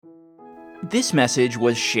This message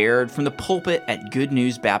was shared from the pulpit at Good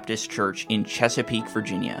News Baptist Church in Chesapeake,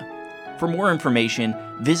 Virginia. For more information,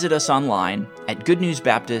 visit us online at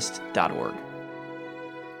goodnewsbaptist.org.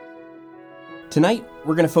 Tonight,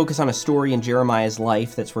 we're going to focus on a story in Jeremiah's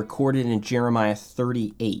life that's recorded in Jeremiah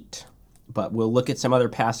 38, but we'll look at some other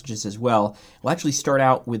passages as well. We'll actually start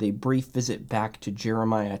out with a brief visit back to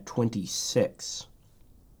Jeremiah 26.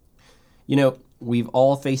 You know, we've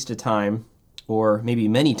all faced a time, or maybe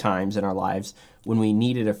many times in our lives, when we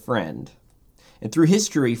needed a friend. And through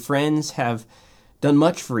history, friends have done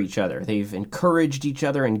much for each other. They've encouraged each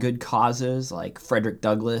other in good causes like Frederick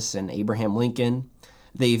Douglass and Abraham Lincoln.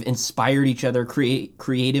 They've inspired each other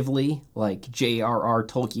creatively like J.R.R.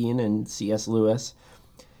 Tolkien and C.S. Lewis.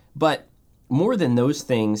 But more than those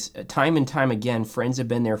things, time and time again, friends have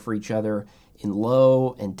been there for each other in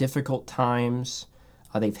low and difficult times.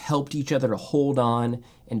 They've helped each other to hold on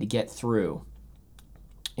and to get through.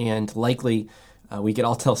 And likely, we could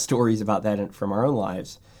all tell stories about that from our own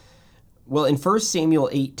lives. Well, in 1 Samuel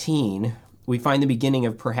 18, we find the beginning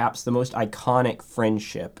of perhaps the most iconic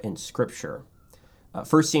friendship in Scripture.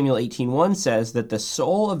 1 Samuel 18:1 says that the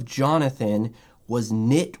soul of Jonathan was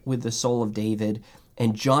knit with the soul of David,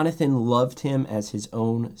 and Jonathan loved him as his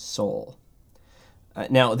own soul.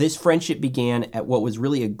 Now, this friendship began at what was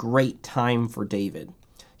really a great time for David.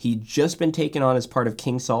 He'd just been taken on as part of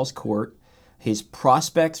King Saul's court. His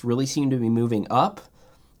prospects really seemed to be moving up,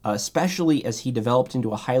 especially as he developed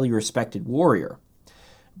into a highly respected warrior.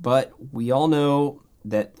 But we all know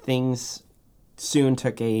that things soon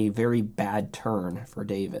took a very bad turn for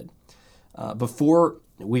David. Before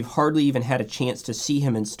we've hardly even had a chance to see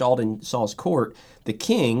him installed in Saul's court, the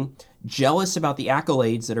king, jealous about the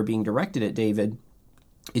accolades that are being directed at David,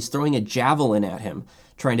 is throwing a javelin at him,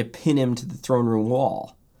 trying to pin him to the throne room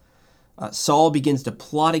wall. Saul begins to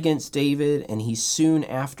plot against David, and he's soon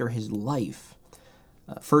after his life.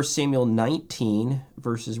 1 Samuel 19,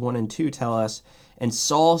 verses 1 and 2 tell us, "And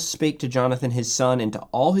Saul spake to Jonathan his son and to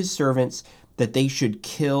all his servants that they should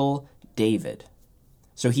kill David."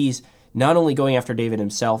 So he's not only going after David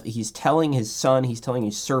himself, he's telling his son, he's telling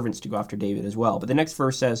his servants to go after David as well. But the next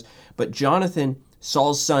verse says, "But Jonathan,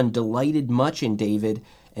 Saul's son, delighted much in David,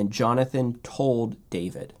 and Jonathan told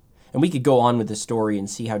David." And we could go on with the story and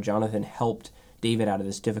see how Jonathan helped David out of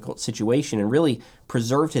this difficult situation and really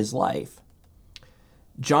preserved his life.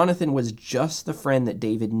 Jonathan was just the friend that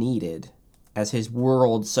David needed as his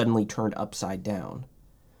world suddenly turned upside down.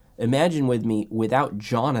 Imagine with me, without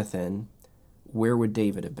Jonathan, where would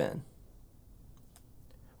David have been?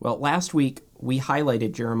 Well, last week we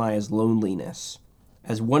highlighted Jeremiah's loneliness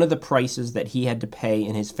as one of the prices that he had to pay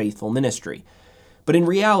in his faithful ministry. But in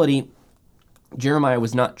reality, Jeremiah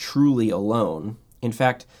was not truly alone. In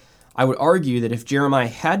fact, I would argue that if Jeremiah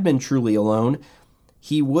had been truly alone,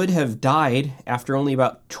 he would have died after only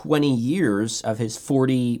about 20 years of his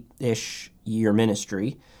 40-ish year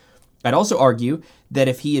ministry. I'd also argue that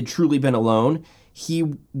if he had truly been alone,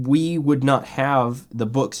 we would not have the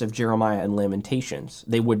books of Jeremiah and Lamentations.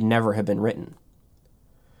 They would never have been written.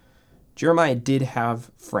 Jeremiah did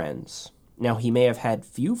have friends. Now, he may have had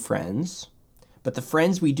few friends, but the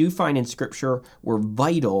friends we do find in Scripture were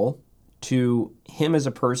vital to him as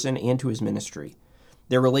a person and to his ministry.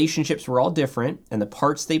 Their relationships were all different, and the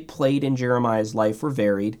parts they played in Jeremiah's life were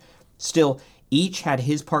varied. Still, each had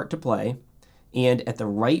his part to play, and at the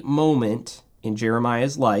right moment in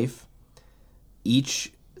Jeremiah's life,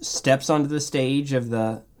 each steps onto the stage of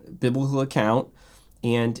the biblical account,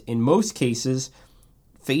 and in most cases,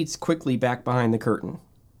 fades quickly back behind the curtain.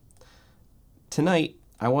 Tonight,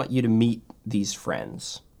 I want you to meet these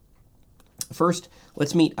friends. First,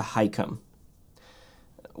 let's meet Ahikam.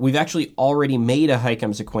 We've actually already made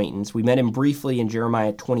Ahikam's acquaintance. We met him briefly in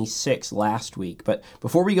Jeremiah 26 last week. But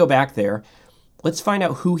before we go back there, let's find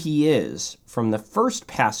out who he is from the first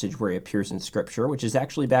passage where he appears in Scripture, which is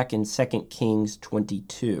actually back in 2 Kings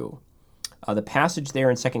 22. The passage there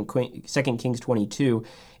in 2 Kings 22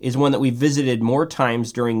 is one that we visited more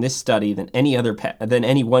times during this study than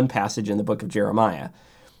any one passage in the book of Jeremiah.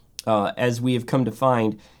 As we have come to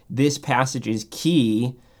find, this passage is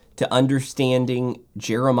key to understanding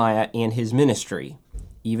Jeremiah and his ministry,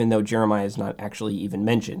 even though Jeremiah is not actually even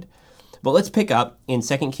mentioned. But let's pick up in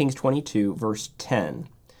 2 Kings 22, verse 10.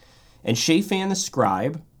 "And Shaphan the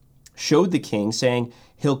scribe showed the king, saying,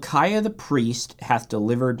 Hilkiah the priest hath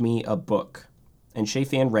delivered me a book. And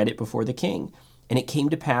Shaphan read it before the king. And it came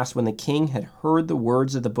to pass, when the king had heard the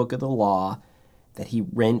words of the book of the law, that he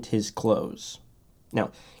rent his clothes."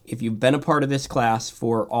 Now, if you've been a part of this class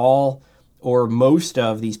for all or most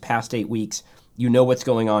of these past 8 weeks, you know what's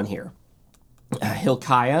going on here.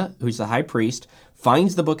 Hilkiah, who's the high priest,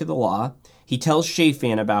 finds the book of the law. He tells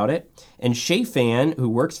Shaphan about it, and Shaphan, who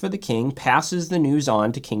works for the king, passes the news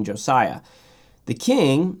on to King Josiah. The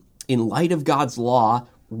king, in light of God's law,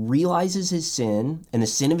 realizes his sin and the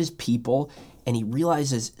sin of his people, and he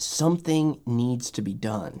realizes something needs to be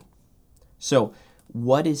done. So,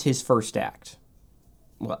 what is his first act?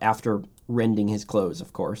 Well, after rending his clothes,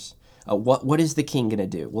 of course. What is the king going to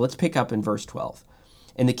do? Well, let's pick up in verse 12.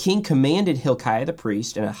 And the king commanded Hilkiah the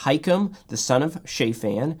priest, and Ahikam the son of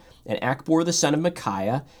Shaphan, and Achbor the son of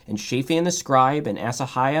Micaiah, and Shaphan the scribe, and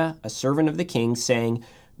Asahiah, a servant of the king, saying,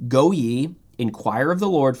 Go ye, inquire of the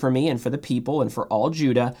Lord for me, and for the people, and for all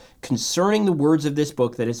Judah, concerning the words of this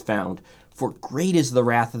book that is found. For great is the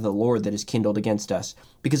wrath of the Lord that is kindled against us,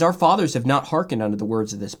 because our fathers have not hearkened unto the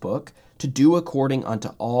words of this book, to do according unto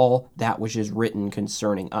all that which is written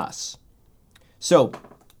concerning us. So,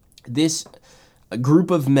 this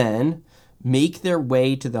group of men make their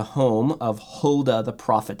way to the home of Huldah the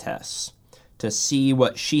prophetess to see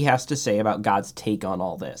what she has to say about God's take on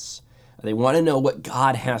all this. They want to know what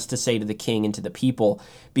God has to say to the king and to the people,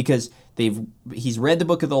 because he's read the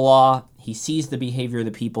book of the law, he sees the behavior of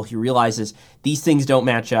the people, he realizes these things don't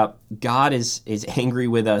match up, God is angry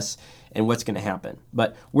with us, and what's going to happen.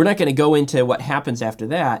 But we're not going to go into what happens after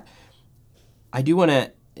that. I do want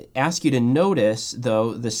to ask you to notice,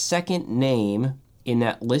 though, the second name in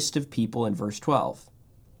that list of people in verse 12.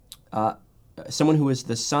 Someone who is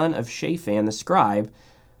the son of Shaphan, the scribe,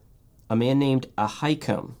 a man named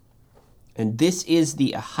Ahikam. And this is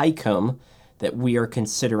the Ahikam that we are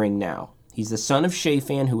considering now. He's the son of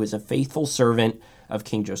Shaphan, who is a faithful servant of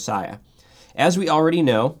King Josiah. As we already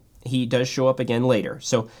know, he does show up again later.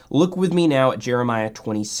 So look with me now at Jeremiah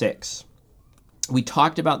 26. We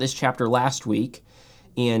talked about this chapter last week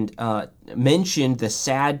and mentioned the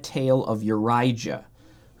sad tale of Urijah,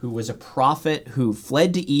 who was a prophet who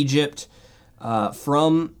fled to Egypt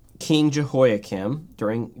from King Jehoiakim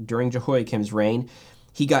during Jehoiakim's reign.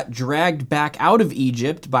 He got dragged back out of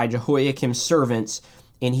Egypt by Jehoiakim's servants,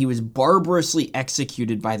 and he was barbarously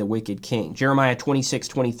executed by the wicked king. Jeremiah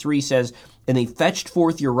 26:23 says, And they fetched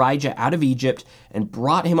forth Urijah out of Egypt, and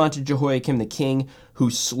brought him unto Jehoiakim the king, who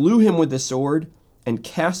slew him with the sword, and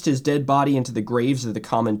cast his dead body into the graves of the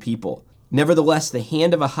common people. Nevertheless, the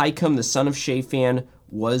hand of Ahikam the son of Shaphan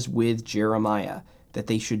was with Jeremiah, that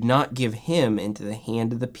they should not give him into the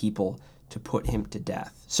hand of the people to put him to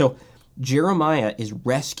death. So Jeremiah is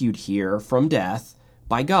rescued here from death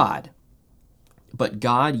by God. But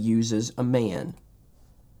God uses a man,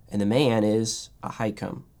 and the man is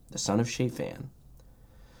Ahikam, the son of Shaphan.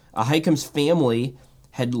 Ahikam's family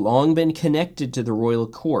had long been connected to the royal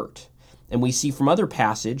court, and we see from other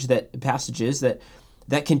passages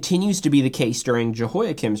that continues to be the case during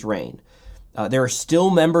Jehoiakim's reign. There are still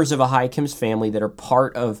members of Ahikam's family that are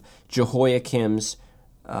part of Jehoiakim's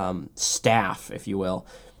staff, if you will.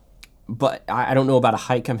 But I don't know about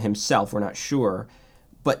Ahikam himself. We're not sure.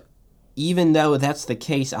 But even though that's the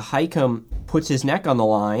case, Ahikam puts his neck on the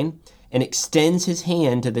line and extends his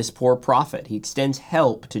hand to this poor prophet. He extends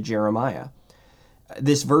help to Jeremiah.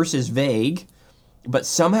 This verse is vague, but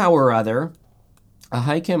somehow or other,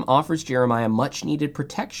 Ahikam offers Jeremiah much-needed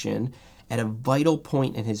protection at a vital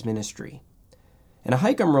point in his ministry. And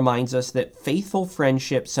Ahikam reminds us that faithful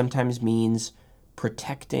friendship sometimes means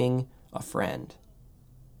protecting a friend.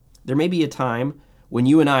 There may be a time when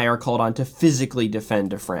you and I are called on to physically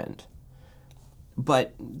defend a friend,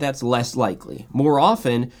 but that's less likely. More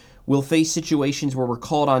often, we'll face situations where we're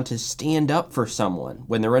called on to stand up for someone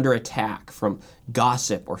when they're under attack from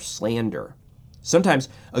gossip or slander. Sometimes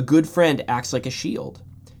a good friend acts like a shield,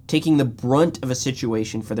 taking the brunt of a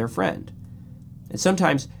situation for their friend. And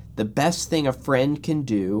sometimes the best thing a friend can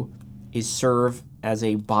do is serve as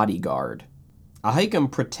a bodyguard.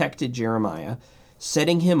 Ahikam protected Jeremiah,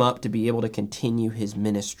 setting him up to be able to continue his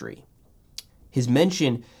ministry. His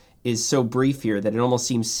mention is so brief here that it almost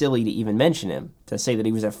seems silly to even mention him, to say that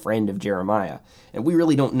he was a friend of Jeremiah. And we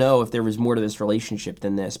really don't know if there was more to this relationship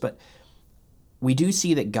than this, but we do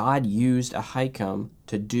see that God used Ahikam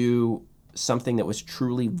to do something that was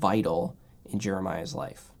truly vital in Jeremiah's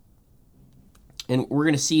life. And we're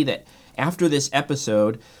going to see that after this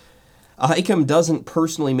episode, Ahikam doesn't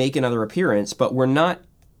personally make another appearance, but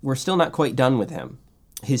we're still not quite done with him.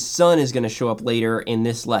 His son is going to show up later in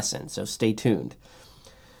this lesson, so stay tuned.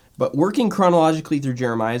 But working chronologically through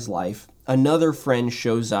Jeremiah's life, another friend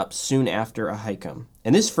shows up soon after Ahikam.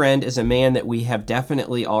 And this friend is a man that we have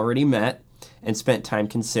definitely already met and spent time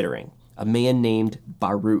considering, a man named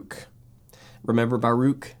Baruch. Remember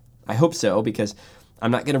Baruch? I hope so, because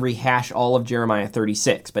I'm not going to rehash all of Jeremiah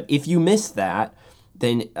 36. But if you missed that,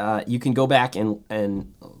 then you can go back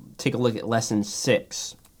and take a look at lesson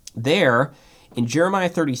 6. There, in Jeremiah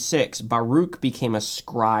 36, Baruch became a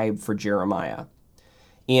scribe for Jeremiah.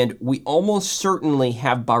 And we almost certainly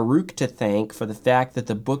have Baruch to thank for the fact that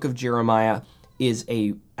the book of Jeremiah is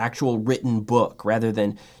a actual written book rather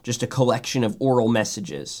than just a collection of oral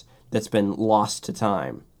messages that's been lost to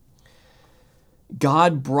time.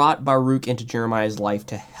 God brought Baruch into Jeremiah's life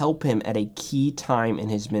to help him at a key time in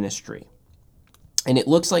his ministry. And it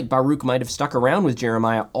looks like Baruch might have stuck around with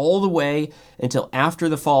Jeremiah all the way until after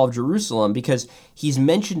the fall of Jerusalem, because he's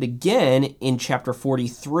mentioned again in chapter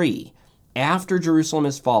 43, after Jerusalem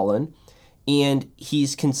has fallen, and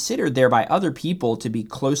he's considered there by other people to be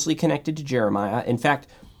closely connected to Jeremiah. In fact,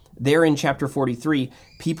 there in chapter 43,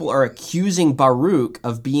 people are accusing Baruch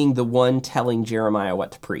of being the one telling Jeremiah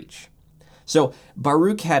what to preach. So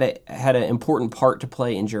Baruch had an important part to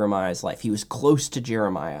play in Jeremiah's life. He was close to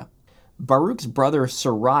Jeremiah. Baruch's brother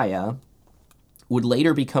Sariah would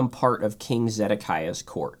later become part of King Zedekiah's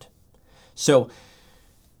court. So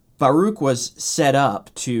Baruch was set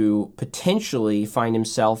up to potentially find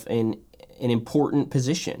himself in an important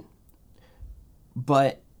position,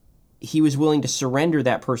 but he was willing to surrender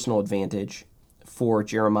that personal advantage for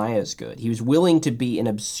Jeremiah's good. He was willing to be an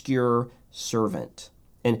obscure servant.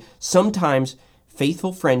 And sometimes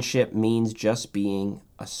faithful friendship means just being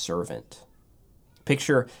a servant.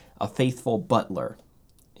 Picture a faithful butler.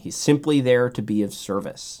 He's simply there to be of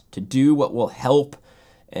service, to do what will help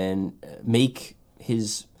and make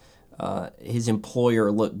his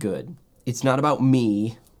employer look good. It's not about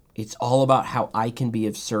me. It's all about how I can be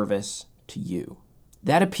of service to you.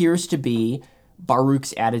 That appears to be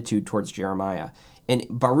Baruch's attitude towards Jeremiah. And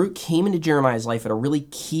Baruch came into Jeremiah's life at a really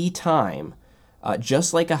key time,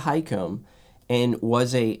 just like Ahikam, and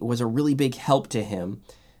was a really big help to him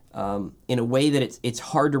in a way that it's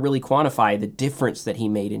hard to really quantify the difference that he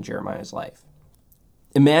made in Jeremiah's life.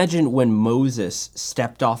 Imagine when Moses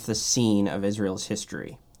stepped off the scene of Israel's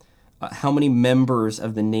history. How many members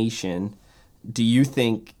of the nation do you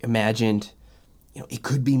think imagined, it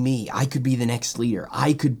could be me, I could be the next leader,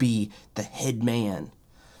 I could be the head man?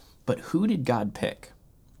 But who did God pick?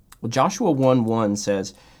 Well, Joshua 1:1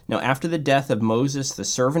 says, "Now after the death of Moses, the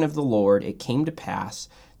servant of the Lord, it came to pass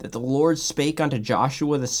that the Lord spake unto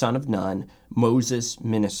Joshua the son of Nun, Moses'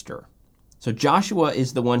 minister." So Joshua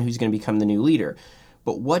is the one who's going to become the new leader.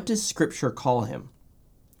 But what does Scripture call him?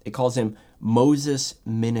 It calls him Moses'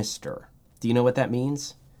 minister. Do you know what that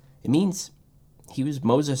means? It means he was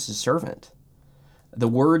Moses' servant. The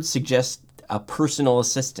word suggests a personal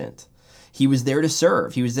assistant. He was there to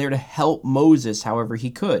serve. He was there to help Moses however he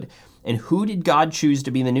could. And who did God choose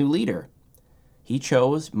to be the new leader? He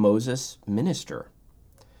chose Moses' minister.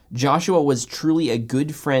 Joshua was truly a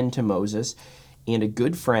good friend to Moses, and a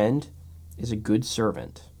good friend is a good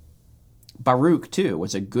servant. Baruch, too,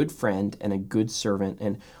 was a good friend and a good servant,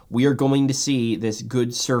 and we are going to see this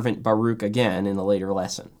good servant Baruch again in a later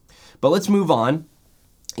lesson. But let's move on,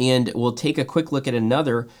 and we'll take a quick look at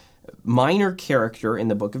another minor character in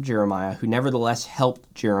the book of Jeremiah who nevertheless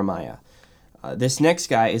helped Jeremiah. This next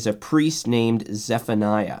guy is a priest named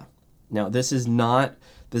Zephaniah. Now, this is not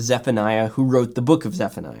the Zephaniah who wrote the book of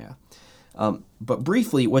Zephaniah. But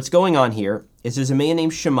briefly, what's going on here is there's a man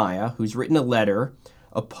named Shemaiah who's written a letter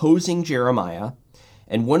opposing Jeremiah,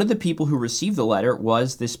 and one of the people who received the letter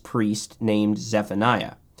was this priest named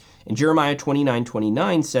Zephaniah. And Jeremiah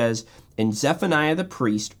 29:29 says, "And Zephaniah the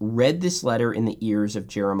priest read this letter in the ears of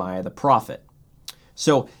Jeremiah the prophet."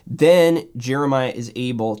 So then Jeremiah is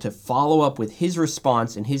able to follow up with his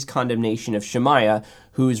response and his condemnation of Shemaiah,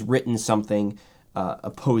 who's written something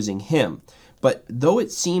opposing him. But though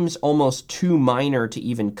it seems almost too minor to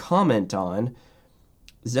even comment on,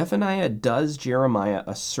 Zephaniah does Jeremiah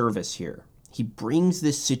a service here. He brings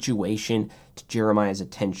this situation to Jeremiah's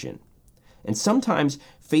attention. And sometimes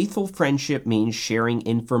faithful friendship means sharing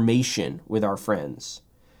information with our friends,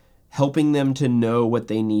 helping them to know what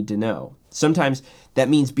they need to know. Sometimes that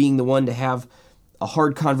means being the one to have a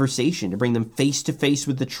hard conversation, to bring them face to face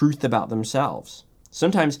with the truth about themselves.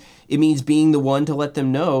 Sometimes it means being the one to let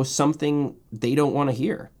them know something they don't want to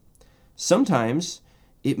hear. Sometimes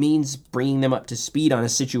it means bringing them up to speed on a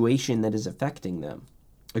situation that is affecting them.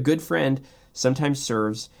 A good friend sometimes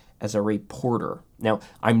serves as a reporter. Now,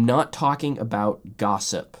 I'm not talking about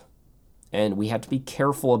gossip, and we have to be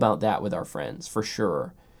careful about that with our friends, for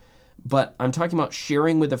sure. But I'm talking about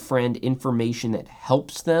sharing with a friend information that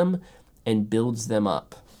helps them and builds them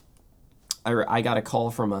up. I got a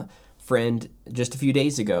call from a friend just a few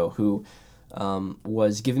days ago who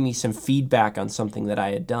was giving me some feedback on something that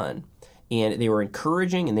I had done. And they were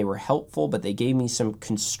encouraging and they were helpful, but they gave me some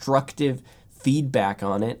constructive feedback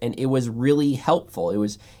on it, and it was really helpful.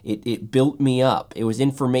 It built me up. It was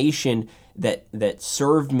information that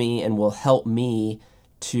served me and will help me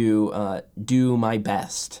to do my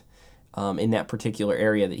best in that particular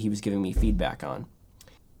area that he was giving me feedback on.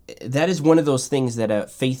 That is one of those things that a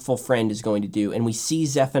faithful friend is going to do. And we see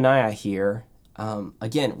Zephaniah here,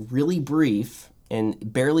 again, really brief and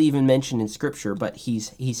barely even mentioned in Scripture, but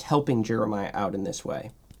he's helping Jeremiah out in this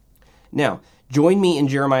way. Now, join me in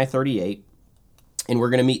Jeremiah 38, and we're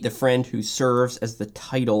going to meet the friend who serves as the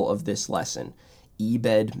title of this lesson,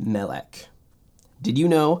 Ebed-Melech. Did you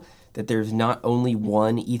know that there's not only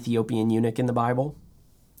one Ethiopian eunuch in the Bible?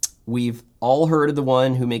 We've all heard of the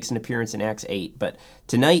one who makes an appearance in Acts 8, but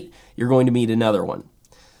tonight you're going to meet another one.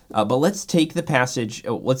 But let's take the passage,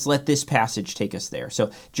 let's let this passage take us there.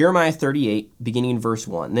 So Jeremiah 38, beginning in verse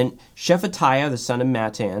 1. Then Shephatiah the son of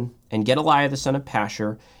Mattan, and Gedaliah the son of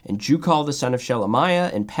Pashur, and Jucal the son of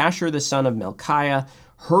Shelemiah, and Pashur the son of Melchiah,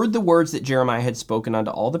 heard the words that Jeremiah had spoken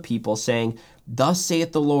unto all the people, saying, Thus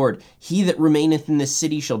saith the Lord, He that remaineth in this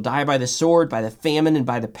city shall die by the sword, by the famine, and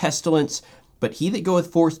by the pestilence, but he that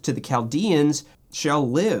goeth forth to the Chaldeans shall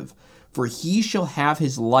live. For he shall have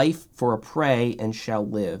his life for a prey, and shall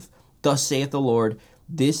live. Thus saith the Lord,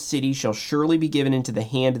 This city shall surely be given into the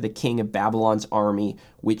hand of the king of Babylon's army,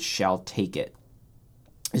 which shall take it.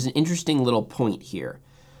 There's an interesting little point here.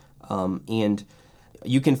 And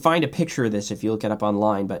you can find a picture of this if you look it up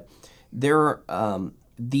online, but there are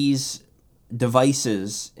these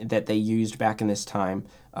devices that they used back in this time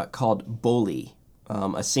called bully.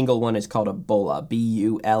 A single one is called a bulla,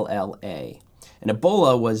 B-U-L-L-A. And a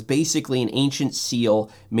bulla was basically an ancient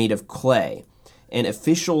seal made of clay. And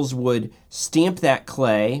officials would stamp that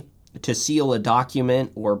clay to seal a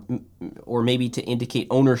document or maybe to indicate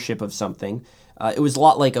ownership of something. It was a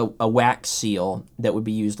lot like a wax seal that would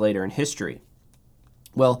be used later in history.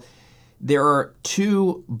 Well, there are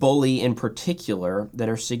two bulli in particular that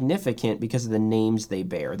are significant because of the names they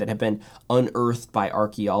bear that have been unearthed by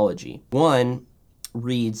archaeology. One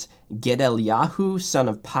reads Gedaliahu, son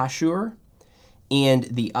of Pashur, and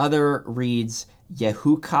the other reads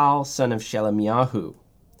Yehukal, son of Shelemiahu.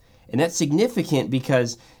 And that's significant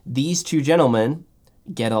because these two gentlemen,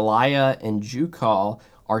 Gedaliah and Jucal,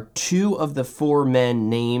 are two of the four men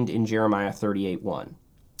named in Jeremiah 38:1.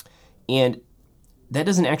 And that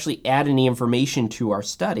doesn't actually add any information to our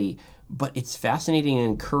study, but it's fascinating and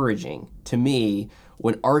encouraging to me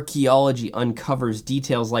when archaeology uncovers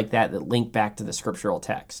details like that link back to the scriptural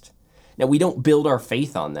text. Now, we don't build our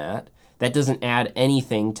faith on that. That doesn't add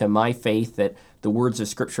anything to my faith that the words of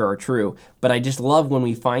Scripture are true. But I just love when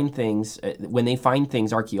we find things, when they find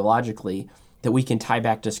things archaeologically, that we can tie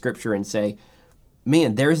back to Scripture and say,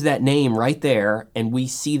 man, there's that name right there, and we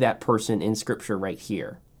see that person in Scripture right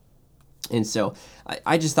here. And so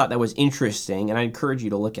I just thought that was interesting, and I encourage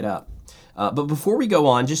you to look it up. But before we go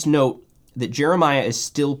on, just note that Jeremiah is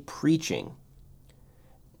still preaching.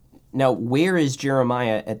 Now, where is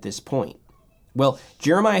Jeremiah at this point? Well,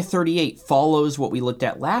 Jeremiah 38 follows what we looked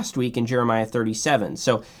at last week in Jeremiah 37.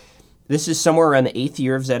 So this is somewhere around the 8th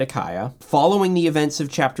year of Zedekiah, following the events of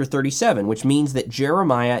chapter 37, which means that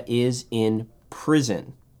Jeremiah is in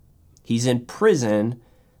prison. He's in prison,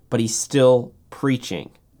 but he's still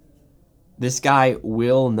preaching. This guy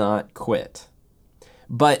will not quit.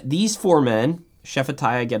 But these four men,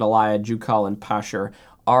 Shephatiah, Gedaliah, Jucal, and Pashur,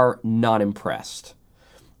 are not impressed.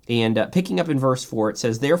 And picking up in verse 4, it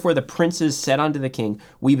says, Therefore the princes said unto the king,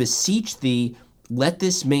 We beseech thee, let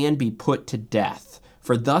this man be put to death.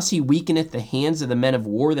 For thus he weakeneth the hands of the men of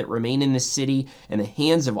war that remain in this city, and the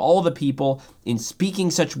hands of all the people, in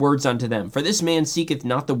speaking such words unto them. For this man seeketh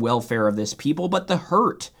not the welfare of this people, but the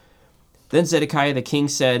hurt. Then Zedekiah the king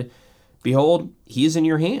said, Behold, he is in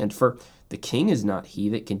your hand, for the king is not he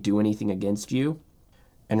that can do anything against you.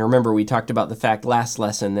 And remember, we talked about the fact last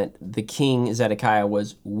lesson that the king, Zedekiah,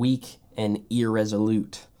 was weak and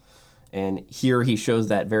irresolute. And here he shows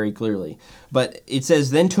that very clearly. But it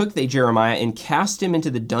says, Then took they Jeremiah and cast him into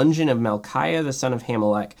the dungeon of Melchiah the son of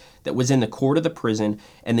Hamelech that was in the court of the prison.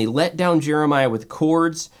 And they let down Jeremiah with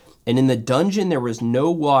cords. And in the dungeon there was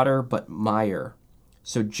no water but mire.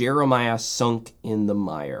 So Jeremiah sunk in the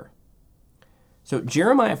mire. So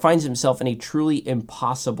Jeremiah finds himself in a truly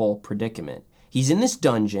impossible predicament. He's in this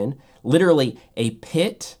dungeon, literally a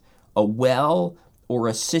pit, a well, or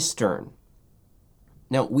a cistern.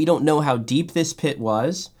 Now, we don't know how deep this pit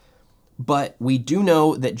was, but we do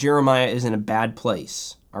know that Jeremiah is in a bad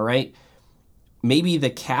place, all right? Maybe the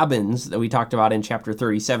cabins that we talked about in chapter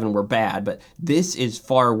 37 were bad, but this is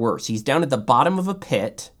far worse. He's down at the bottom of a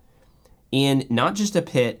pit, and not just a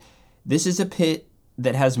pit, this is a pit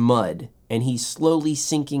that has mud and he's slowly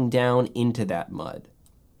sinking down into that mud.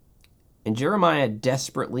 And Jeremiah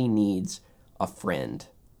desperately needs a friend.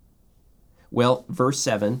 Well, verse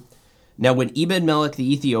 7, now when Ebed-Melech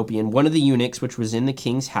the Ethiopian, one of the eunuchs which was in the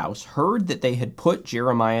king's house, heard that they had put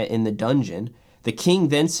Jeremiah in the dungeon, the king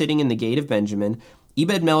then sitting in the gate of Benjamin,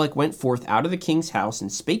 Ebed-Melech went forth out of the king's house and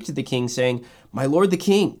spake to the king, saying, My lord the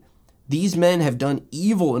king, these men have done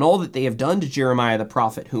evil in all that they have done to Jeremiah the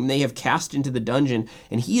prophet, whom they have cast into the dungeon,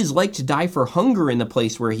 and he is like to die for hunger in the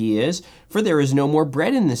place where he is, for there is no more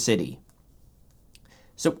bread in the city.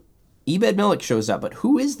 So Ebed-Melech shows up, but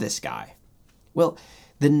who is this guy? Well,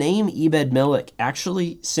 the name Ebed-Melech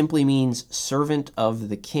actually simply means servant of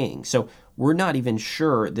the king, so we're not even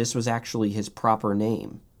sure this was actually his proper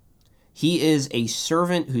name. He is a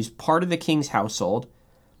servant who's part of the king's household,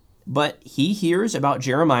 but he hears about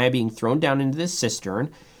Jeremiah being thrown down into this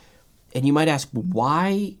cistern, and you might ask,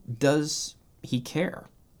 why does he care?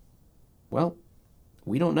 Well,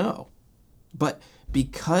 we don't know. But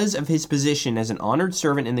because of his position as an honored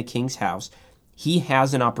servant in the king's house, he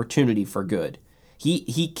has an opportunity for good.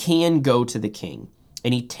 He can go to the king,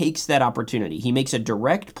 and he takes that opportunity. He makes a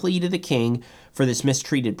direct plea to the king for this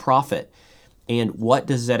mistreated prophet. And what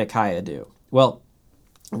does Zedekiah do? Well,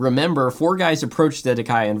 remember, 4 guys approached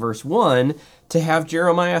Zedekiah in verse 1 to have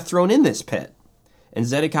Jeremiah thrown in this pit. And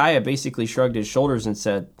Zedekiah basically shrugged his shoulders and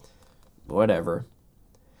said, whatever.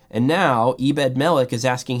 And now Ebed-Melech is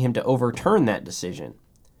asking him to overturn that decision.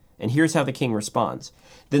 And here's how the king responds.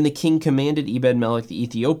 Then the king commanded Ebed-Melech the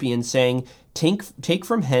Ethiopian, saying, Take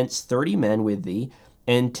from hence 30 men with thee,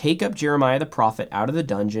 and take up Jeremiah the prophet out of the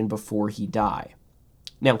dungeon before he die.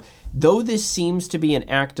 Now, though this seems to be an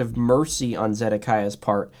act of mercy on Zedekiah's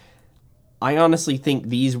part, I honestly think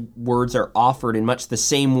these words are offered in much the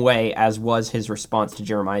same way as was his response to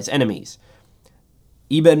Jeremiah's enemies.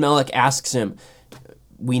 Ebed-Melech asks him,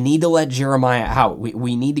 we need to let Jeremiah out.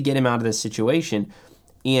 We need to get him out of this situation.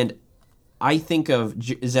 And I think of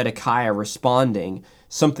Zedekiah responding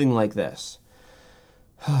something like this.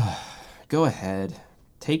 Go ahead.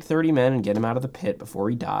 Take 30 men and get him out of the pit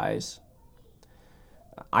before he dies.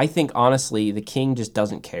 I think, honestly, the king just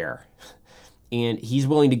doesn't care. And he's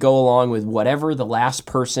willing to go along with whatever the last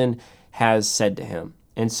person has said to him.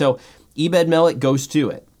 And so Ebed-Melech goes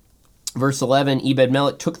to it. Verse 11,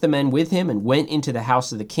 Ebed-Melech took the men with him and went into the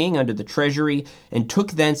house of the king under the treasury, and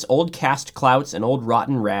took thence old cast clouts and old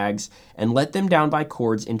rotten rags, and let them down by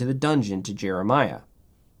cords into the dungeon to Jeremiah.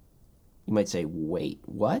 You might say, wait,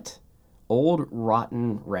 what? Old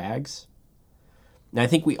rotten rags? Now, I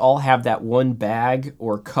think we all have that one bag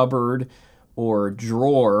or cupboard or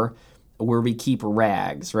drawer where we keep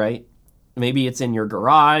rags, right? Maybe it's in your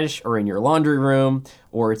garage or in your laundry room,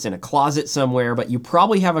 or it's in a closet somewhere, but you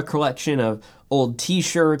probably have a collection of old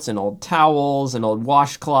t-shirts and old towels and old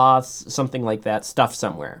washcloths, something like that, stuff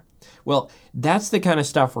somewhere. Well, that's the kind of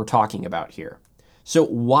stuff we're talking about here. So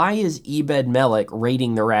why is Ebed-Melech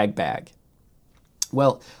raiding the rag bag?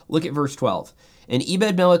 Well, look at verse 12. And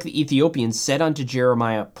Ebed-Melech the Ethiopian said unto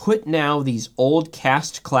Jeremiah, Put now these old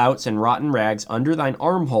cast clouts and rotten rags under thine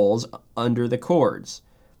armholes under the cords.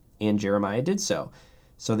 And Jeremiah did so.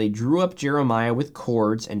 So they drew up Jeremiah with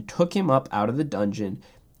cords and took him up out of the dungeon,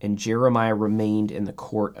 and Jeremiah remained in the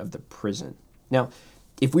court of the prison. Now,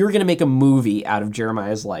 if we were going to make a movie out of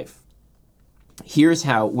Jeremiah's life, here's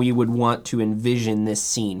how we would want to envision this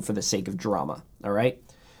scene for the sake of drama, all right?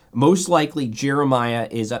 Most likely, Jeremiah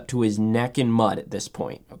is up to his neck in mud at this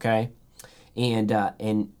point, okay? And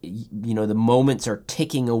you know, the moments are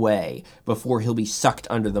ticking away before he'll be sucked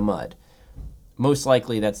under the mud. Most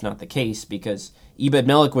likely that's not the case, because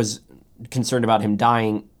Ebed-Melech was concerned about him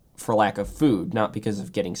dying for lack of food, not because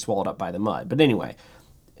of getting swallowed up by the mud. But anyway,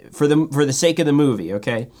 for the sake of the movie,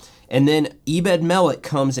 okay? And then Ebed-Melech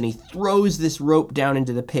comes and he throws this rope down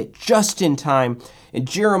into the pit just in time, and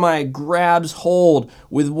Jeremiah grabs hold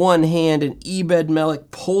with one hand, and Ebed-Melech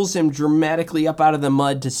pulls him dramatically up out of the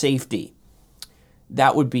mud to safety.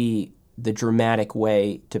 That would be the dramatic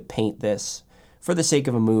way to paint this for the sake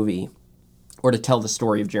of a movie, or to tell the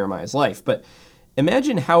story of Jeremiah's life. But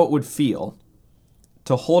imagine how it would feel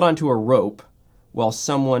to hold onto a rope while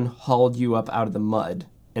someone hauled you up out of the mud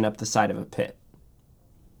and up the side of a pit.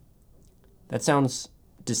 That sounds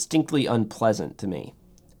distinctly unpleasant to me.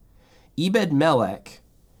 Ebed-Melech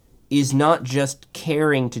is not just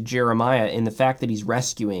caring to Jeremiah in the fact that he's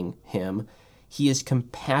rescuing him. He is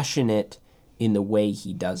compassionate in the way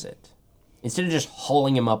he does it. Instead of just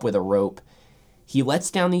hauling him up with a rope, he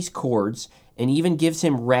lets down these cords and even gives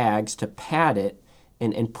him rags to pad it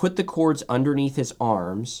and put the cords underneath his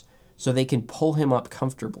arms so they can pull him up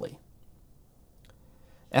comfortably.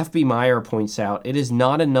 F.B. Meyer points out, it is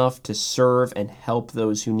not enough to serve and help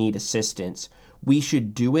those who need assistance. We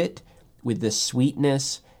should do it with the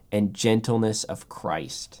sweetness and gentleness of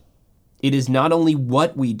Christ. It is not only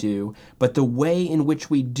what we do, but the way in which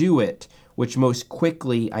we do it, which most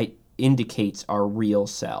quickly indicates our real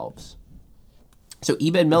selves. So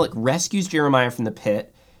Ebed-Melech rescues Jeremiah from the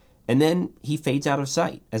pit, and then he fades out of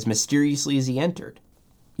sight as mysteriously as he entered.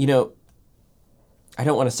 You know, I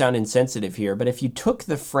don't want to sound insensitive here, but if you took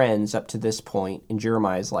the friends up to this point in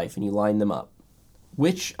Jeremiah's life and you lined them up,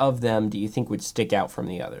 which of them do you think would stick out from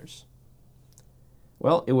the others?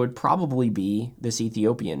 Well, it would probably be this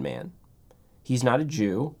Ethiopian man. He's not a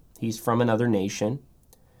Jew. He's from another nation.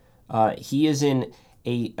 He is in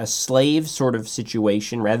a slave sort of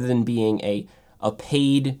situation rather than being a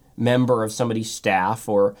paid member of somebody's staff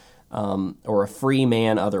or a free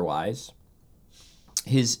man otherwise.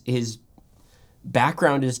 His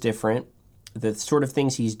background is different. The sort of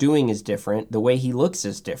things he's doing is different. The way he looks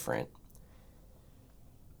is different.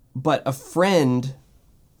 But a friend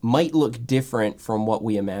might look different from what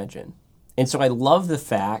we imagine. And so I love the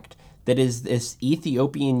fact that is this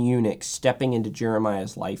Ethiopian eunuch stepping into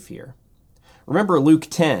Jeremiah's life here. Remember Luke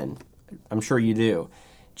 10, I'm sure you do.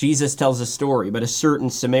 Jesus tells a story, but a certain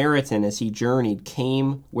Samaritan, as he journeyed,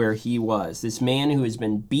 came where he was. This man who has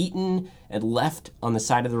been beaten and left on the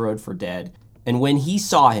side of the road for dead. And when he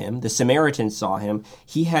saw him, the Samaritan saw him,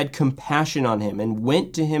 he had compassion on him and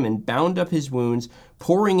went to him and bound up his wounds,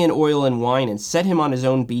 pouring in oil and wine, and set him on his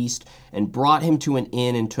own beast, and brought him to an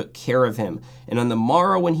inn and took care of him. And on the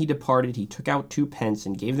morrow when he departed, he took out 2 pence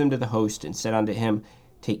and gave them to the host, and said unto him,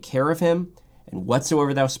 Take care of him, and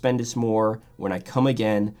whatsoever thou spendest more, when I come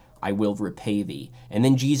again, I will repay thee. And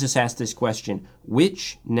then Jesus asked this question,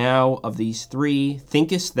 Which now of these 3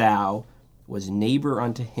 thinkest thou was neighbor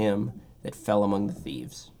unto him that fell among the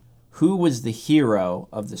thieves? Who was the hero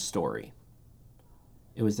of the story?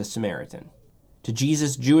 It was the Samaritan. To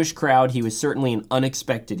Jesus' Jewish crowd, he was certainly an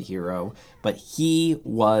unexpected hero, but he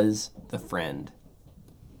was the friend.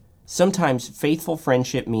 Sometimes faithful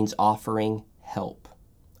friendship means offering help.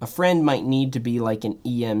 A friend might need to be like an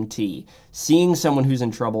EMT, seeing someone who's in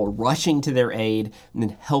trouble, rushing to their aid, and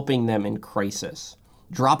then helping them in crisis,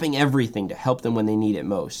 dropping everything to help them when they need it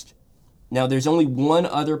most. Now, there's only one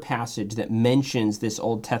other passage that mentions this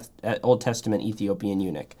Old Testament Ethiopian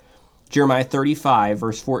eunuch. Jeremiah 35,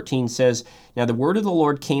 verse 14 says, Now the word of the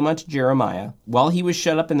Lord came unto Jeremiah while he was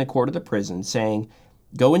shut up in the court of the prison, saying,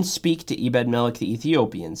 Go and speak to Ebed-Melech the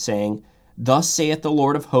Ethiopian, saying, Thus saith the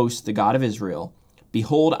Lord of hosts, the God of Israel,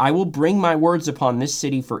 Behold, I will bring my words upon this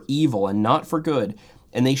city for evil and not for good,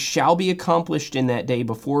 and they shall be accomplished in that day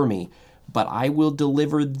before me. But I will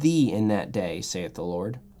deliver thee in that day, saith the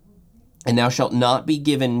Lord. And thou shalt not be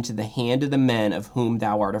given into the hand of the men of whom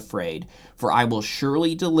thou art afraid. For I will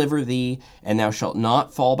surely deliver thee, and thou shalt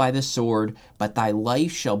not fall by the sword, but thy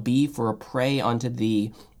life shall be for a prey unto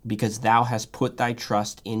thee, because thou hast put thy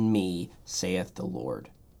trust in me, saith the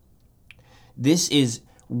Lord. This is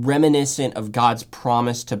reminiscent of God's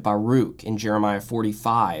promise to Baruch in Jeremiah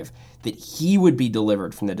 45, that he would be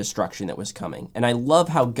delivered from the destruction that was coming. And I love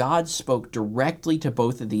how God spoke directly to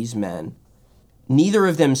both of these men. Neither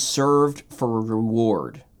of them served for a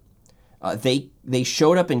reward. They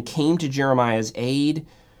showed up and came to Jeremiah's aid,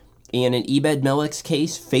 and in Ebed-Melech's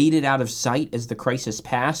case, faded out of sight as the crisis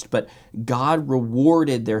passed, but God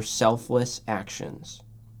rewarded their selfless actions.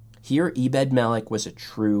 Here, Ebed-Melech was a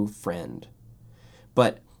true friend.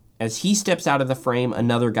 But as he steps out of the frame,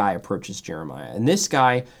 another guy approaches Jeremiah. And this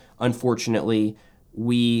guy, unfortunately,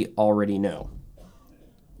 we already know.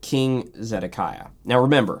 King Zedekiah. Now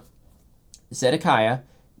remember, Zedekiah,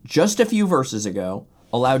 just a few verses ago,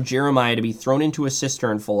 allowed Jeremiah to be thrown into a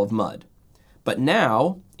cistern full of mud. But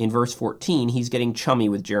now, in verse 14, he's getting chummy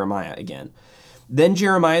with Jeremiah again. Then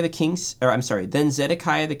Zedekiah the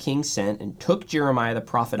king sent and took Jeremiah the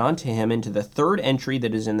prophet unto him into the 3rd entry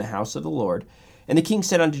that is in the house of the Lord. And the king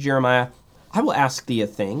said unto Jeremiah, I will ask thee a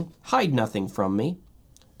thing, hide nothing from me.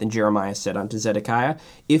 Then Jeremiah said unto Zedekiah,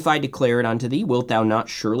 If I declare it unto thee, wilt thou not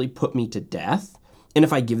surely put me to death? And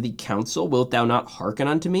if I give thee counsel, wilt thou not hearken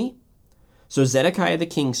unto me? So Zedekiah the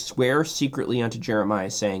king sware secretly unto Jeremiah,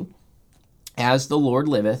 saying, As the Lord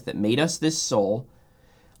liveth, that made us this soul,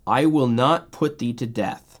 I will not put thee to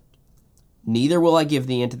death, neither will I give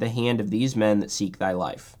thee into the hand of these men that seek thy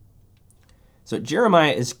life. So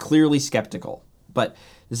Jeremiah is clearly skeptical, but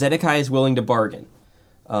Zedekiah is willing to bargain.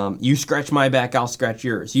 You scratch my back, I'll scratch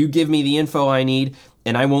yours. You give me the info I need,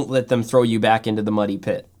 and I won't let them throw you back into the muddy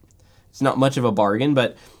pit. It's not much of a bargain,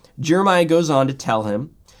 but Jeremiah goes on to tell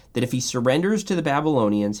him that if he surrenders to the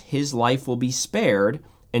Babylonians, his life will be spared,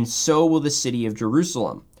 and so will the city of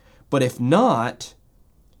Jerusalem. But if not,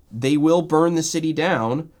 they will burn the city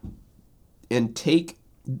down and take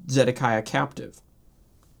Zedekiah captive.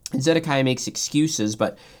 And Zedekiah makes excuses,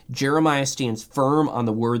 but Jeremiah stands firm on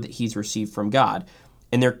the word that he's received from God.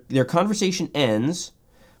 And their conversation ends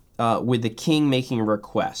with the king making a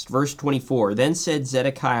request. Verse 24, then said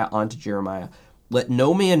Zedekiah unto Jeremiah, let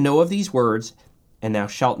no man know of these words, and thou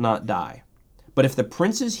shalt not die. But if the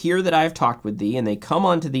princes hear that I have talked with thee, and they come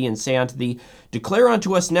unto thee and say unto thee, declare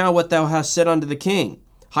unto us now what thou hast said unto the king.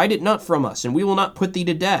 Hide it not from us, and we will not put thee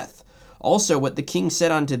to death. Also what the king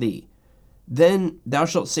said unto thee. Then thou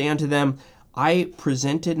shalt say unto them, I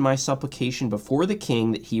presented my supplication before the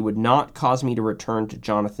king that he would not cause me to return to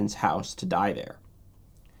Jonathan's house to die there.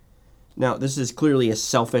 Now, this is clearly a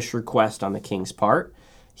selfish request on the king's part.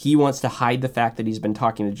 He wants to hide the fact that he's been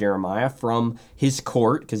talking to Jeremiah from his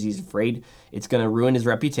court because he's afraid it's going to ruin his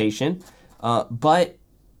reputation. But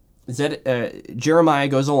Jeremiah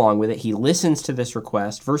goes along with it. He listens to this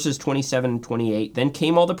request. Verses 27 and 28, then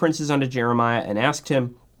came all the princes unto Jeremiah and asked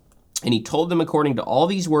him, and he told them according to all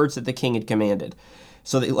these words that the king had commanded.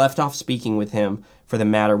 So they left off speaking with him, for the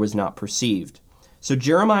matter was not perceived. So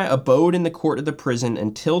Jeremiah abode in the court of the prison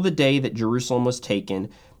until the day that Jerusalem was taken,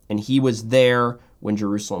 and he was there when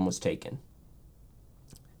Jerusalem was taken.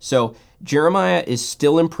 So Jeremiah is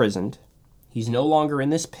still imprisoned. He's no longer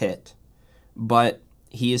in this pit, but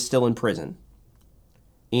he is still in prison.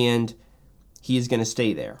 And he is going to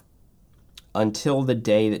stay there until the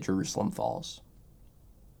day that Jerusalem falls.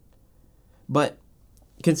 But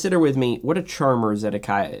consider with me what a charmer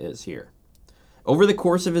Zedekiah is here. Over the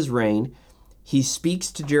course of his reign, he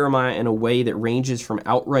speaks to Jeremiah in a way that ranges from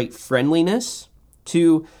outright friendliness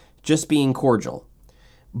to just being cordial.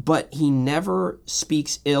 But he never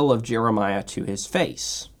speaks ill of Jeremiah to his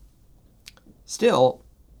face. Still,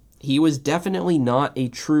 he was definitely not a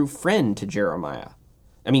true friend to Jeremiah.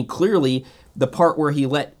 I mean, clearly, the part where he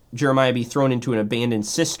let Jeremiah be thrown into an abandoned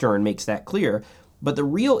cistern makes that clear. But the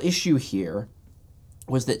real issue here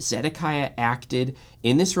was that Zedekiah acted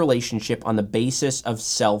in this relationship on the basis of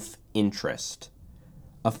self-interest.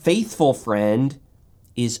 A faithful friend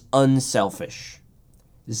is unselfish.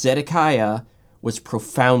 Zedekiah was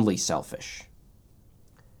profoundly selfish.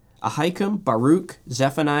 Ahikam, Baruch,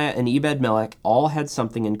 Zephaniah, and Ebed-Melech all had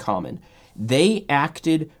something in common. They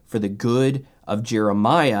acted for the good of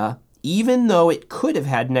Jeremiah, even though it could have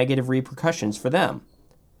had negative repercussions for them.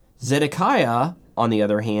 Zedekiah, on the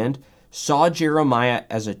other hand, saw Jeremiah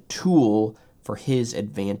as a tool for his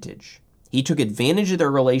advantage. He took advantage of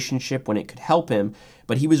their relationship when it could help him,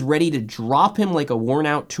 but he was ready to drop him like a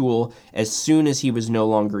worn-out tool as soon as he was no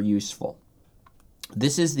longer useful.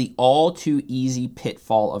 This is the all-too-easy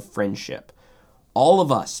pitfall of friendship. All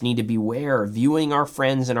of us need to beware of viewing our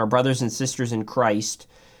friends and our brothers and sisters in Christ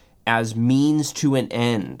as means to an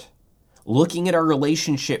end, looking at our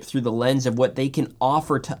relationship through the lens of what they can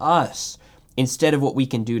offer to us instead of what we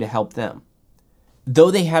can do to help them.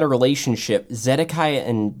 Though they had a relationship, Zedekiah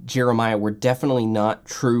and Jeremiah were definitely not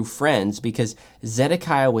true friends because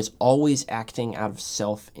Zedekiah was always acting out of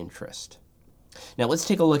self-interest. Now let's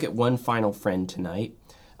take a look at one final friend tonight,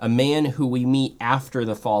 a man who we meet after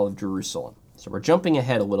the fall of Jerusalem. So we're jumping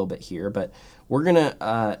ahead a little bit here, but we're going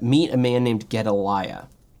to meet a man named Gedaliah.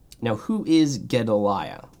 Now, who is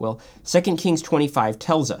Gedaliah? Well, 2 Kings 25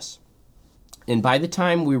 tells us. And by the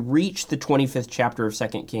time we reach the 25th chapter of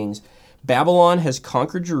 2 Kings, Babylon has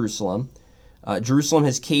conquered Jerusalem. Jerusalem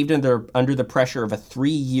has caved under the pressure of a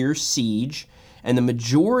 3-year siege, and the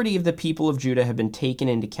majority of the people of Judah have been taken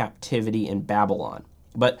into captivity in Babylon.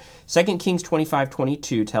 But 2 Kings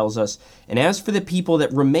 25:22 tells us, and as for the people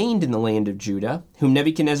that remained in the land of Judah, whom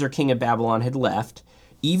Nebuchadnezzar king of Babylon had left,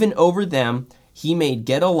 even over them he made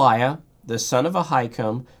Gedaliah, the son of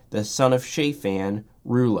Ahikam, the son of Shaphan,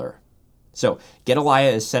 ruler. So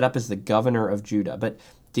Gedaliah is set up as the governor of Judah. But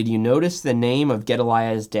did you notice the name of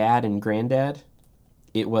Gedaliah's dad and granddad?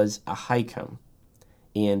 It was Ahikam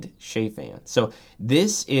and Shaphan. So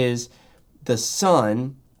this is the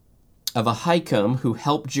son of Ahikam who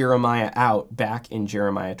helped Jeremiah out back in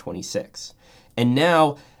Jeremiah 26. And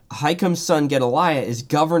now Ahikam's son Gedaliah is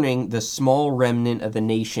governing the small remnant of the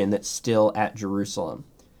nation that's still at Jerusalem.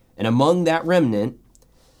 And among that remnant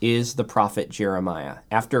is the prophet Jeremiah.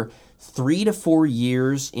 After 3 to 4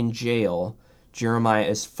 years in jail, Jeremiah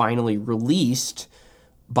is finally released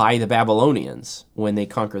by the Babylonians when they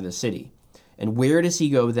conquer the city. And where does he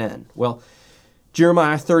go then? Well,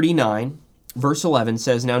 Jeremiah 39, verse 11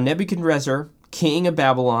 says, Now Nebuchadnezzar, king of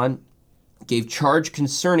Babylon, gave charge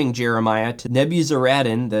concerning Jeremiah to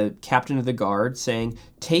Nebuzaradan, the captain of the guard, saying,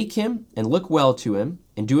 Take him and look well to him,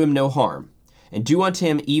 and do him no harm. and do unto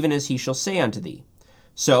him even as he shall say unto thee.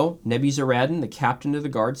 So Nebuzaradan, the captain of the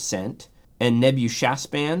guard, sent, and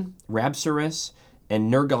Nebuchadnezzar, Rabsaris,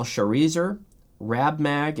 and Nergal-Sharezer,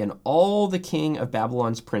 Rabmag, and all the king of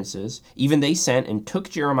Babylon's princes, even they sent and took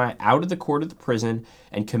Jeremiah out of the court of the prison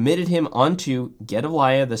and committed him unto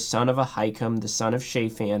Gedaliah the son of Ahikam, the son of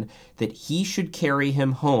Shaphan, that he should carry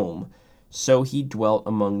him home. So he dwelt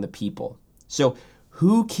among the people. So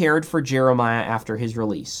who cared for Jeremiah after his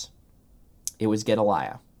release? It was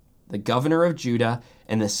Gedaliah, the governor of Judah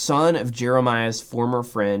and the son of Jeremiah's former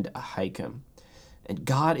friend Ahikam. And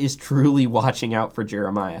God is truly watching out for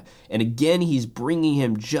Jeremiah. And again, he's bringing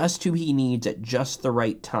him just who he needs at just the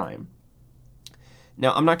right time.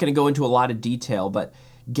 Now, I'm not going to go into a lot of detail, but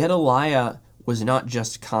Gedaliah was not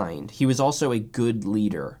just kind. He was also a good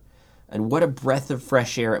leader. And what a breath of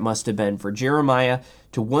fresh air it must have been for Jeremiah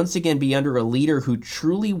to once again be under a leader who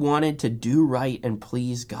truly wanted to do right and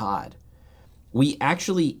please God. We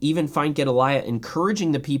actually even find Gedaliah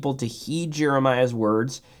encouraging the people to heed Jeremiah's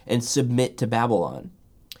words and submit to Babylon.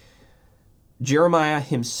 Jeremiah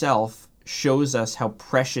himself shows us how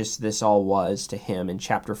precious this all was to him in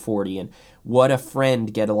chapter 40 and what a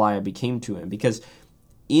friend Gedaliah became to him, because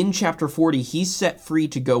in chapter 40, he's set free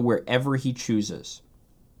to go wherever he chooses.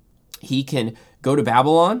 He can go to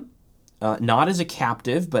Babylon, not as a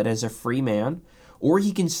captive, but as a free man, or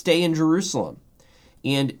he can stay in Jerusalem.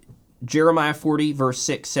 And Jeremiah 40, verse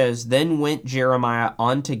 6 says, Then went Jeremiah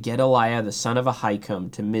unto Gedaliah the son of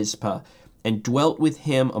Ahikam to Mizpah, and dwelt with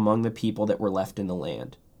him among the people that were left in the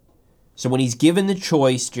land. So when he's given the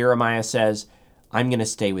choice, Jeremiah says, I'm going to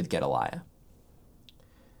stay with Gedaliah.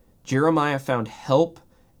 Jeremiah found help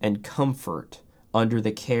and comfort under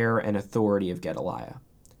the care and authority of Gedaliah.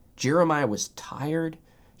 Jeremiah was tired,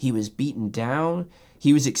 he was beaten down,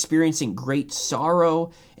 he was experiencing great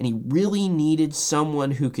sorrow, and he really needed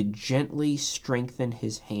someone who could gently strengthen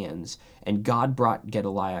his hands, and God brought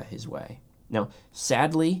Gedaliah his way. Now,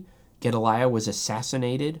 sadly, Gedaliah was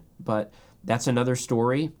assassinated, but that's another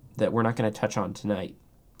story that we're not going to touch on tonight.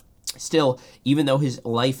 Still, even though his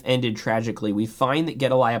life ended tragically, we find that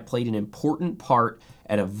Gedaliah played an important part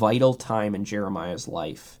at a vital time in Jeremiah's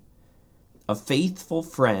life. A faithful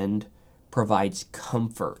friend provides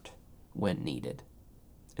comfort when needed.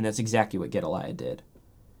 And that's exactly what Gedaliah did.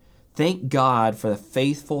 Thank God for the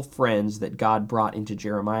faithful friends that God brought into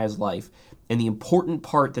Jeremiah's life and the important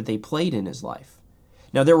part that they played in his life.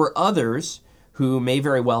 Now, there were others who may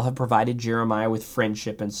very well have provided Jeremiah with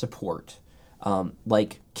friendship and support,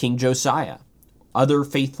 like King Josiah, other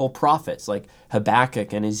faithful prophets like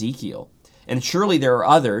Habakkuk and Ezekiel. And surely there are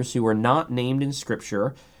others who are not named in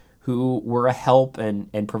Scripture who were a help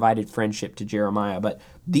and provided friendship to Jeremiah. But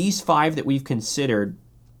these five that we've considered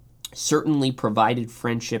certainly provided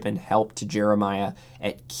friendship and help to Jeremiah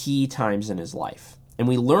at key times in his life. And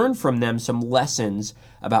we learn from them some lessons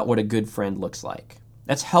about what a good friend looks like.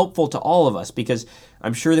 That's helpful to all of us because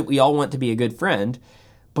I'm sure that we all want to be a good friend,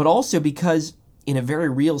 but also because in a very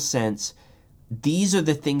real sense, these are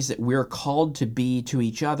the things that we're called to be to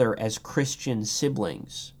each other as Christian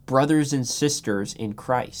siblings, brothers and sisters in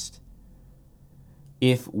Christ.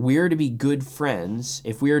 If we're to be good friends,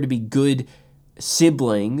 if we are to be good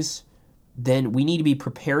siblings, then we need to be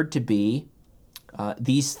prepared to be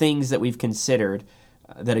these things that we've considered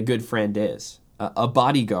that a good friend is. A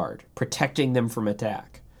bodyguard, protecting them from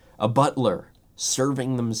attack. A butler,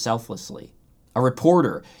 serving them selflessly. A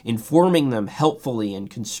reporter, informing them helpfully and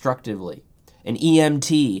constructively. An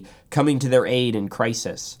EMT, coming to their aid in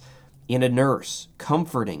crisis. And a nurse,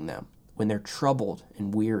 comforting them when they're troubled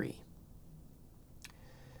and weary.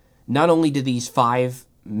 Not only do these five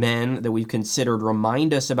men that we've considered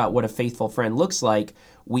remind us about what a faithful friend looks like,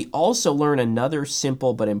 we also learn another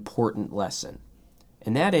simple but important lesson.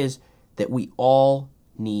 And that is that we all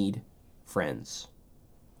need friends.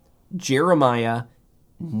 Jeremiah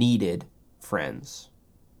needed friends.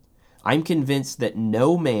 I'm convinced that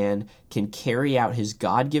no man can carry out his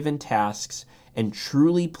God-given tasks and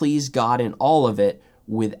truly please God in all of it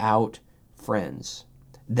without friends.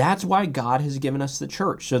 That's why God has given us the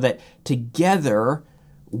church, so that together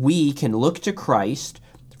we can look to Christ,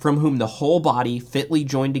 from whom the whole body fitly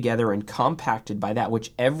joined together and compacted by that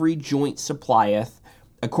which every joint supplieth,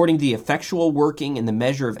 according to the effectual working in the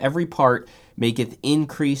measure of every part, maketh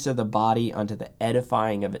increase of the body unto the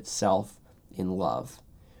edifying of itself in love.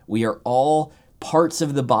 We are all parts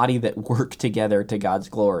of the body that work together to God's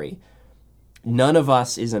glory. None of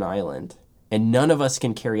us is an island, and none of us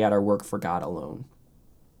can carry out our work for God alone.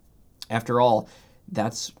 After all,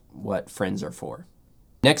 that's what friends are for.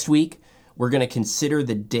 Next week, we're going to consider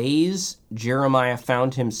the days Jeremiah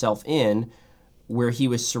found himself in where he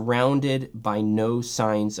was surrounded by no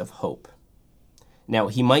signs of hope. Now,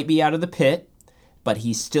 he might be out of the pit, but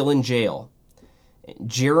he's still in jail.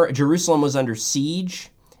 Jerusalem was under siege,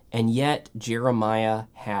 and yet Jeremiah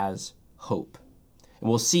has hope. And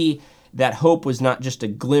we'll see that hope was not just a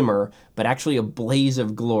glimmer, but actually a blaze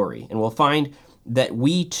of glory. And we'll find that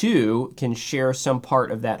we too can share some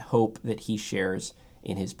part of that hope that he shares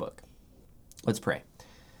in his book. Let's pray.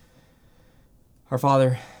 Our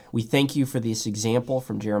Father, we thank you for this example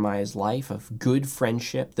from Jeremiah's life of good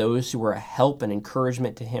friendship, those who were a help and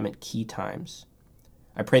encouragement to him at key times.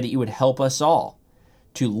 I pray that you would help us all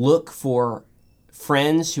to look for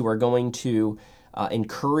friends who are going to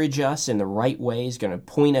encourage us in the right ways, going to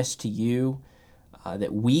point us to you,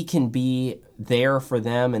 that we can be there for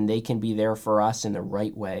them and they can be there for us in the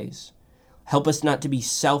right ways. Help us not to be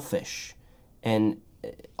selfish and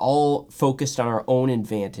all focused on our own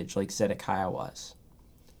advantage like Zedekiah was.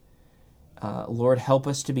 Lord, help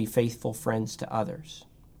us to be faithful friends to others.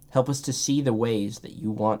 Help us to see the ways that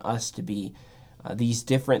you want us to be these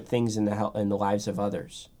different things in the lives of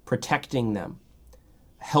others, protecting them,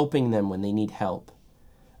 helping them when they need help,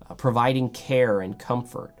 providing care and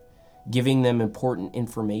comfort, giving them important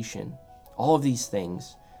information. All of these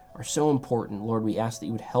things are so important. Lord, we ask that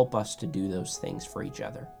you would help us to do those things for each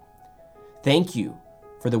other. Thank you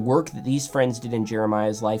for the work that these friends did in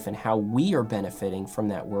Jeremiah's life and how we are benefiting from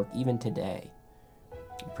that work even today.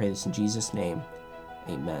 We pray this in Jesus' name.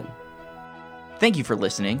 Amen. Thank you for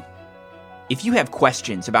listening. If you have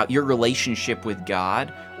questions about your relationship with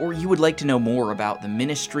God, or you would like to know more about the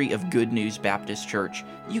ministry of Good News Baptist Church,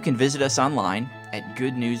 you can visit us online at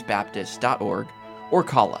goodnewsbaptist.org or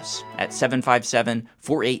call us at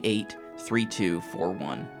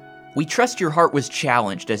 757-488-3241. We trust your heart was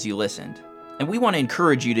challenged as you listened, and we want to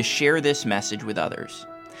encourage you to share this message with others.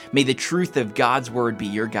 May the truth of God's Word be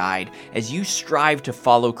your guide as you strive to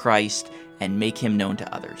follow Christ and make Him known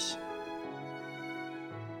to others.